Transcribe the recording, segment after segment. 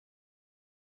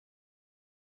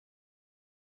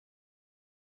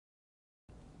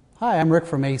Hi, I'm Rick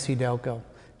from ACDelco.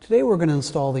 Today we're going to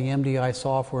install the MDI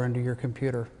software into your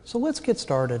computer. So let's get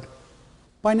started.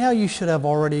 By now you should have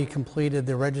already completed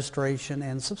the registration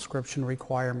and subscription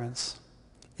requirements.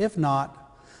 If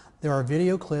not, there are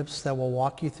video clips that will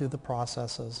walk you through the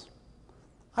processes.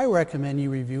 I recommend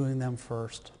you reviewing them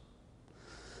first.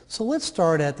 So let's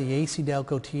start at the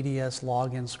ACDelco TDS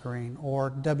login screen,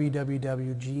 or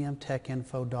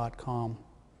www.gmtechinfo.com.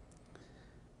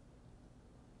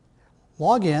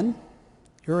 Log in,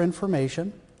 your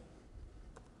information,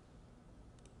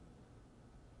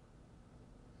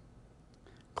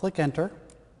 click Enter,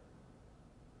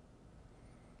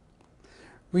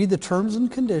 read the terms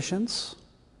and conditions,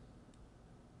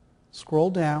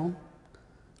 scroll down,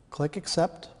 click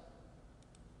Accept,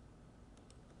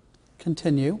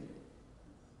 Continue.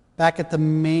 Back at the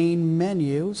main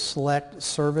menu, select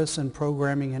Service and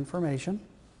Programming Information.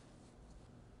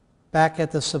 Back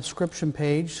at the subscription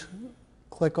page,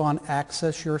 click on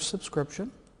Access Your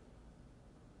Subscription.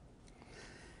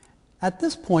 At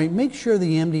this point, make sure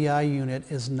the MDI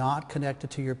unit is not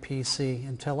connected to your PC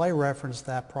until I reference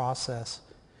that process.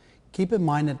 Keep in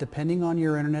mind that depending on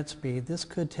your internet speed, this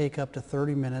could take up to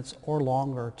 30 minutes or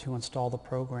longer to install the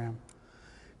program.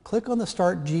 Click on the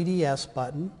Start GDS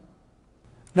button.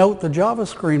 Note the Java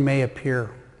screen may appear.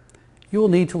 You will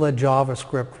need to let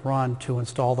JavaScript run to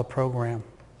install the program.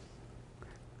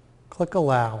 Click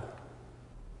Allow.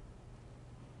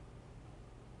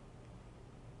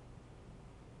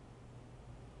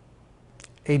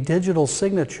 A digital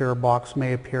signature box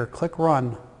may appear. Click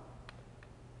Run.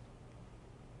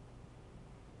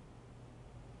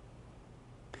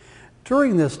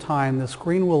 During this time, the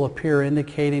screen will appear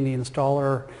indicating the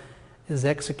installer is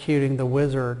executing the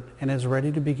wizard and is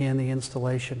ready to begin the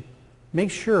installation. Make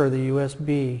sure the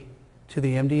USB to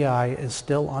the MDI is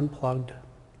still unplugged.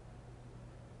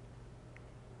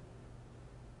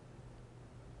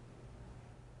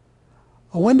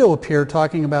 A window appeared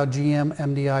talking about GM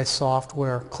MDI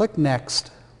software. Click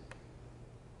Next.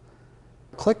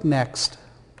 Click Next.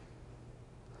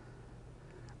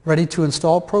 Ready to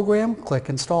install program? Click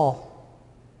Install.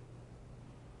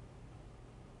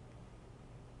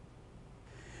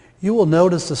 You will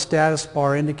notice the status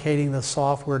bar indicating the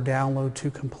software download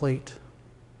to complete.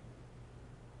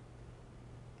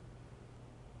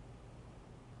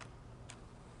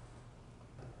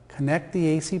 Connect the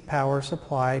AC power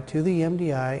supply to the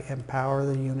MDI and power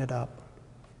the unit up.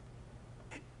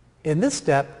 In this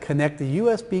step, connect the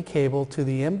USB cable to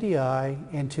the MDI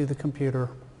and to the computer.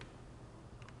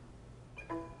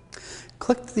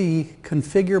 Click the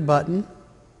Configure button.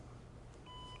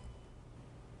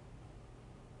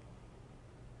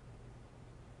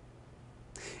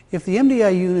 If the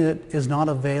MDI unit is not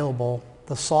available,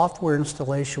 the software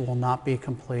installation will not be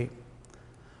complete.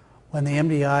 When the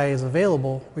MDI is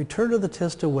available, return to the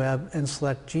Tista web and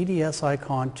select GDS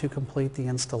icon to complete the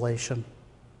installation.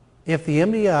 If the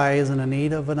MDI is in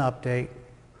need of an update,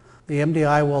 the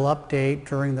MDI will update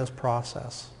during this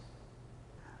process.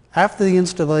 After the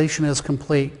installation is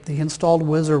complete, the installed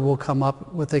wizard will come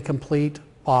up with a complete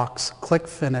box. Click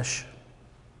Finish.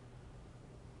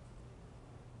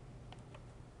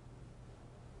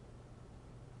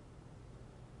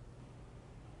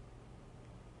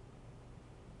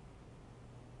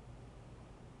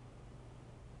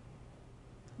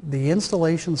 The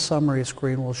installation summary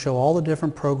screen will show all the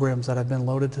different programs that have been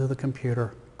loaded to the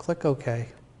computer. Click OK.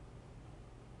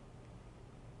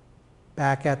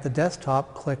 Back at the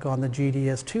desktop, click on the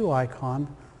GDS2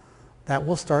 icon. That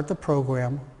will start the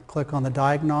program. Click on the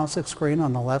diagnostic screen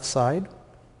on the left side.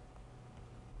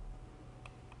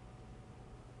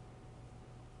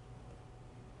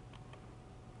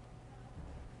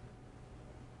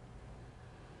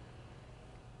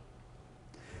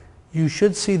 You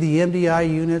should see the MDI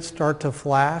unit start to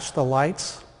flash the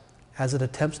lights as it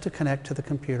attempts to connect to the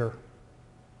computer.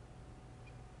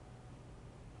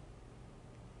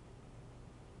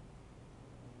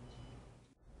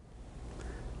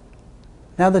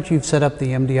 Now that you've set up the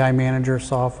MDI Manager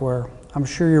software, I'm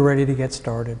sure you're ready to get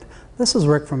started. This is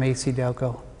Rick from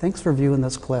ACDelco. Thanks for viewing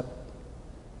this clip.